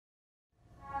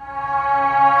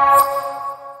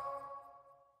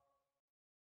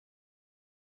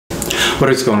What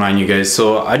is going on, you guys?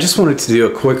 So I just wanted to do a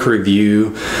quick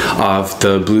review of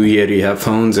the Blue Yeti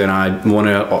headphones, and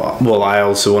I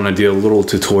also want to do a little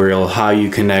tutorial how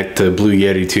you connect the Blue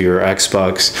Yeti to your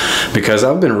Xbox, because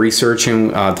I've been researching.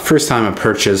 The first time I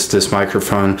purchased this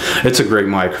microphone, it's a great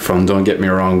microphone, don't get me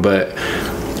wrong, but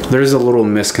there's a little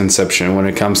misconception when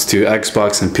it comes to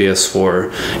Xbox and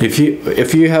PS4.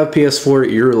 If you have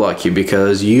PS4, you're lucky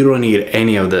because you don't need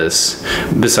any of this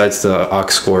besides the Aux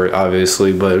Cord,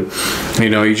 obviously. But you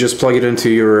know, you just plug it into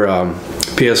your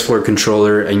PS4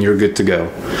 controller and you're good to go.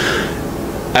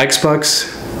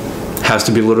 Xbox has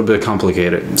to be a little bit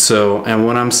complicated. So, and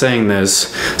when I'm saying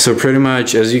this, so pretty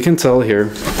much as you can tell here,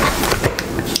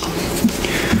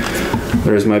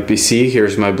 there's my PC.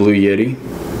 Here's my Blue Yeti.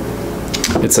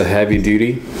 It's a heavy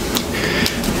duty,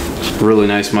 really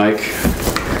nice mic.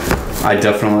 I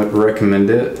definitely recommend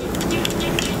it.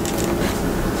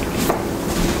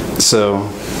 So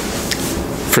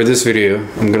for this video,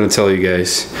 I'm gonna tell you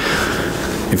guys,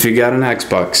 if you got an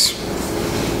Xbox,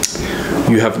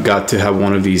 you have got to have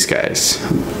one of these guys.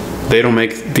 They don't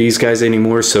make these guys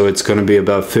anymore, so it's gonna be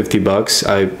about 50 bucks.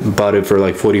 I bought it for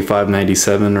like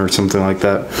 $45.97 or something like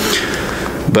that.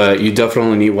 But you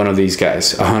definitely need one of these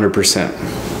guys, 100%.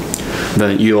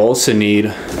 Then you also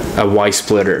need a Y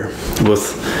splitter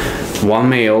with one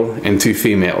male and two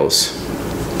females.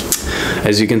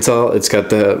 As you can tell, it's got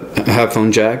the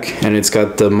headphone jack and it's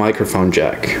got the microphone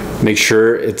jack. Make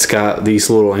sure it's got these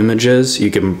little images. You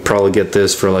can probably get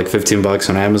this for like 15 bucks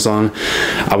on Amazon.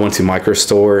 I went to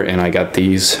Microstore and I got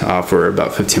these for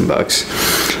about 15 bucks.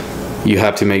 You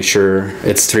have to make sure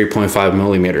it's 3.5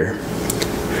 millimeter.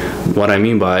 What I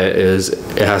mean by it is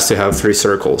it has to have 3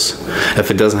 circles.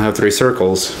 If it doesn't have 3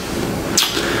 circles,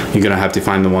 you're gonna have to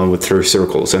find the one with 3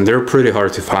 circles, and they're pretty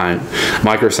hard to find.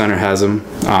 Micro Center has them.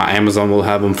 Amazon will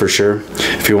have them for sure.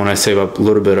 If you want to save up a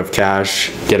little bit of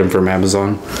cash, get them from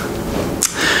Amazon.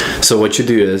 So what you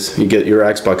do is you get your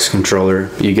Xbox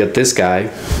controller, you get this guy,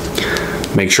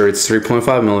 make sure it's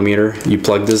 3.5 millimeter, you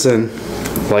plug this in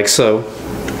like so.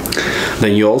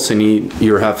 Then you also need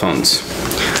your headphones.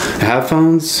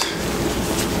 Headphones,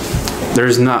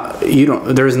 there's not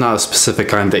a specific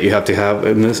kind that you have to have.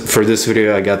 For this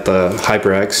video, I got the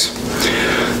HyperX,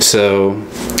 so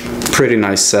pretty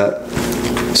nice set.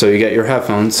 So you get your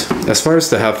headphones. As far as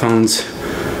the headphones,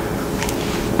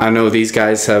 I know these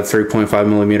guys have 3.5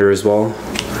 millimeter as well.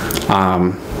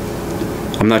 I'm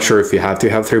not sure if you have to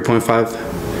have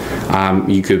 3.5.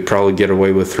 You could probably get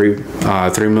away with 3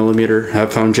 millimeter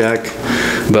headphone jack,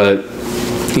 but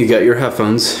you got your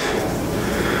headphones.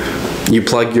 You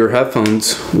plug your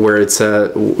headphones where it's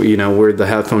at, you know, where the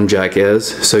headphone jack is.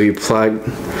 So you plug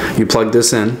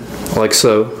this in like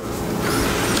so,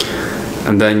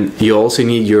 and then you also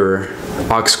need your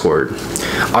aux cord.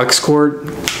 Aux cord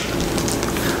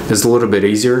is a little bit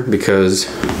easier because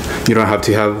you don't have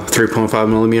to have 3.5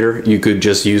 millimeter. You could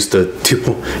just use the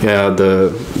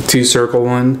two circle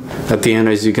one at the end,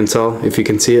 as you can tell, if you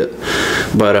can see it.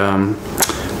 But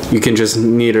you can just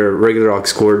need a regular aux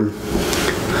cord,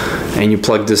 and you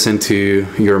plug this into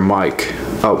your mic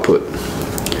output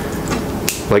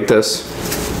like this.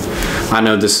 I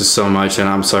know this is so much, and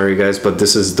I'm sorry guys, but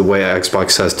this is the way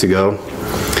Xbox has to go.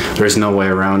 There's no way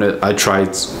around it. I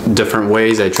tried different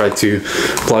ways. I tried to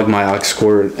plug my aux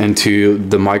cord into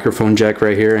the microphone jack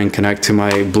right here and connect to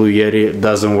my Blue Yeti. It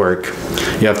doesn't work.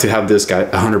 You have to have this guy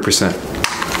 100%.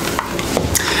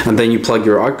 And then you plug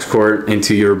your aux cord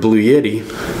into your Blue Yeti.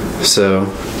 So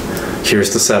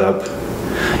here's the setup.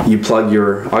 You plug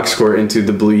your aux cord into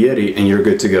the Blue Yeti and you're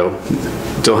good to go.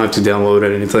 Don't have to download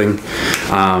anything.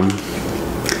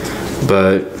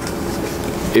 But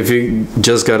if you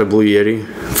just got a Blue Yeti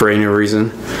for any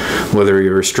reason, whether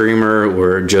you're a streamer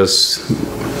or just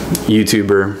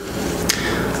YouTuber,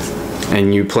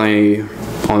 and you play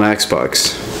on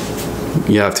Xbox,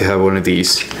 you have to have one of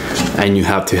these, and you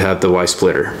have to have the Y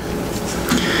splitter.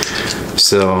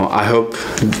 So I hope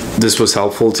this was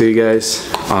helpful to you guys.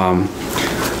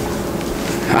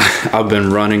 I've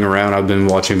been running around, I've been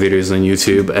watching videos on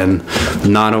YouTube, and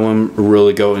none of them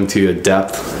really go into a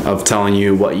depth of telling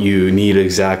you what you need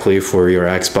exactly for your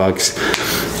Xbox.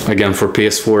 Again, for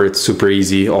PS4, it's super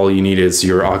easy. All you need is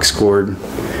your aux cord.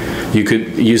 You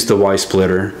could use the Y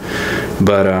splitter,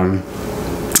 but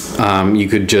you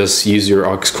could just use your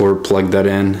aux cord, plug that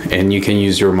in, and you can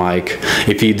use your mic.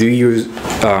 If you do use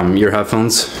your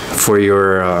headphones for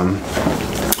your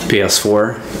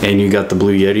PS4 and you got the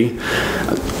Blue Yeti,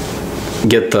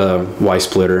 get the Y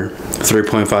splitter,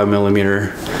 3.5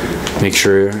 millimeter. Make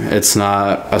sure it's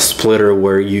not a splitter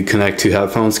where you connect 2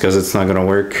 headphones, because it's not going to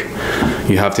work.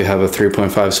 You have to have a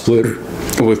 3.5 splitter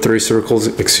with 3 circles,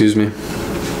 excuse me.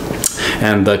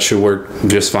 and that should work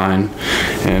just fine.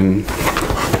 And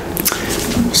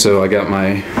so I got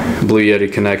my Blue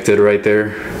Yeti connected right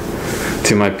there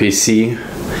to my PC.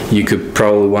 You could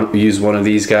probably use one of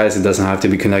these guys. It doesn't have to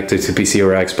be connected to PC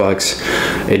or Xbox.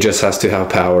 It just has to have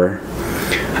power.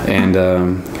 And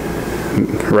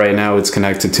right now it's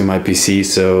connected to my PC,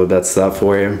 so that's that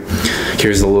for you.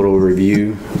 Here's a little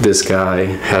review. This guy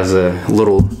has a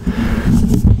little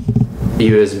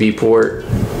USB port.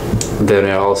 Then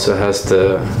it also has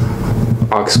the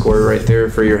aux cord right there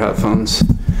for your headphones.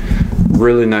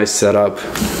 Really nice setup.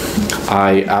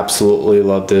 I absolutely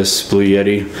love this Blue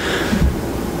Yeti.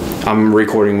 I'm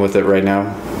recording with it right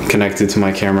now, connected to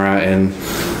my camera, and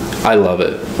I love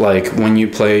it. Like when you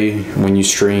play, when you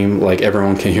stream, like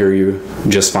everyone can hear you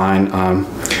just fine.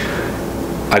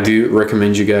 I do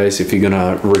recommend you guys, if you're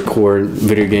gonna record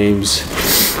video games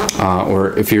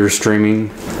or if you're streaming,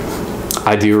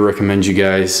 I do recommend you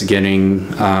guys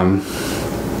getting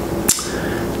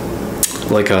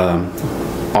like a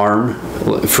arm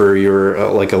for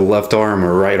your like a left arm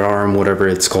or right arm, whatever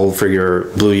it's called, for your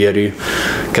Blue Yeti,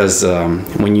 because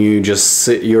when you just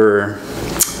sit your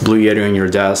Blue Yeti on your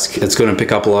desk, it's going to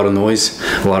pick up a lot of noise,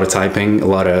 a lot of typing, a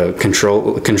lot of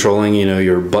controlling, you know,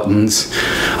 your buttons.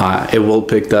 It will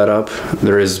pick that up.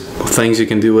 There is things you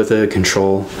can do with it,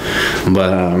 control,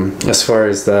 but as far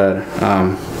as that,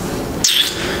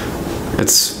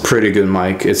 it's pretty good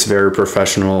mic. It's very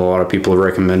professional. A lot of people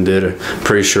recommend it.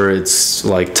 Pretty sure it's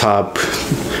like top.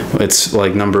 It's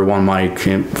like #1 mic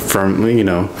from, you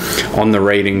know, on the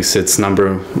ratings. It's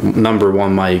number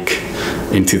one mic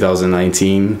in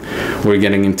 2019. We're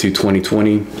getting into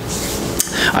 2020.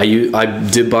 I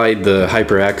did buy the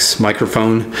HyperX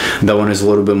microphone. That one is a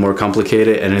little bit more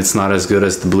complicated, and it's not as good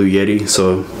as the Blue Yeti.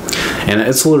 So, and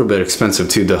it's a little bit expensive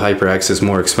too. The HyperX is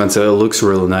more expensive. It looks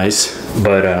really nice,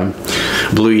 but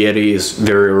Blue Yeti is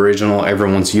very original.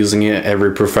 Everyone's using it.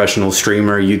 Every professional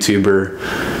streamer, YouTuber,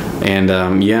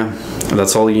 and yeah,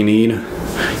 that's all you need.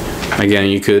 Again,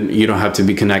 you don't have to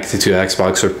be connected to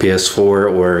Xbox or PS4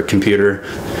 or a computer.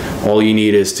 All you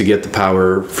need is to get the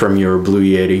power from your Blue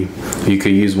Yeti. You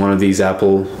could use one of these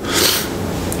Apple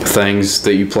things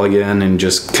that you plug in and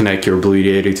just connect your Blue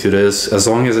Yeti to this. As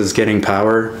long as it's getting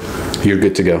power, you're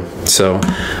good to go. So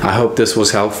I hope this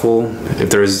was helpful. If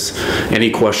there's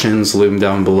any questions, leave them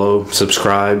down below.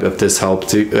 Subscribe if this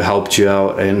helped you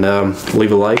out, and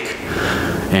leave a like.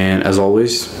 And as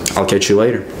always, I'll catch you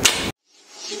later.